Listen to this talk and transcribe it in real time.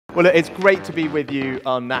Well, it's great to be with you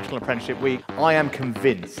on National Apprenticeship Week. I am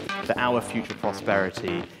convinced that our future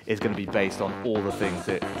prosperity is going to be based on all the things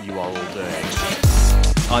that you are all doing.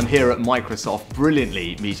 I'm here at Microsoft,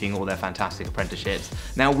 brilliantly meeting all their fantastic apprenticeships.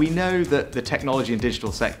 Now, we know that the technology and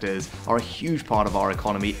digital sectors are a huge part of our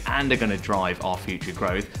economy and are going to drive our future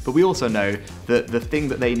growth, but we also know that the thing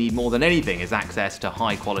that they need more than anything is access to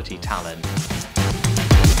high quality talent.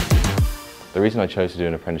 The reason I chose to do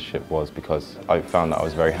an apprenticeship was because I found that I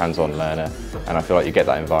was a very hands-on learner, and I feel like you get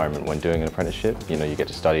that environment when doing an apprenticeship. You know, you get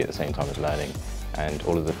to study at the same time as learning, and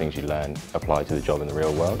all of the things you learn apply to the job in the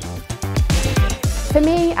real world. For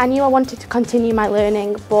me, I knew I wanted to continue my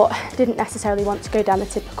learning, but didn't necessarily want to go down the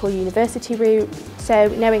typical university route. So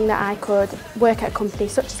knowing that I could work at a company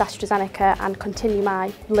such as AstraZeneca and continue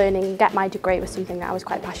my learning and get my degree was something that I was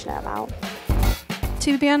quite passionate about.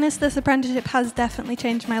 To be honest, this apprenticeship has definitely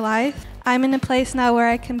changed my life. I'm in a place now where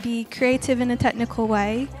I can be creative in a technical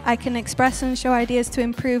way. I can express and show ideas to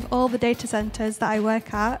improve all the data centres that I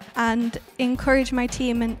work at and encourage my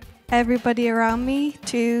team and everybody around me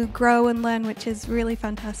to grow and learn, which is really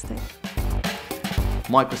fantastic.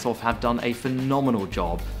 Microsoft have done a phenomenal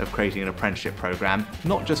job of creating an apprenticeship program,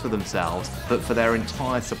 not just for themselves, but for their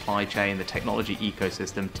entire supply chain, the technology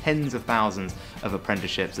ecosystem, tens of thousands of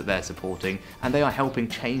apprenticeships that they're supporting, and they are helping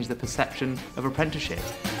change the perception of apprenticeship.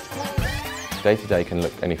 Day to day can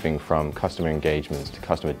look anything from customer engagements to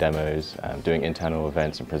customer demos, doing internal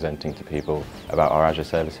events and presenting to people about our Azure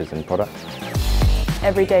services and products.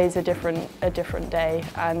 Every day is a different day,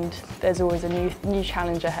 and there's always a new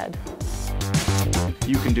challenge ahead.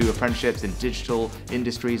 You can do apprenticeships in digital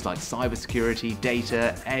industries like cybersecurity,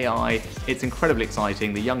 data, AI. It's incredibly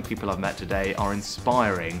exciting. The young people I've met today are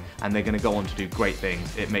inspiring and they're going to go on to do great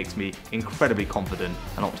things. It makes me incredibly confident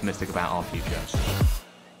and optimistic about our future.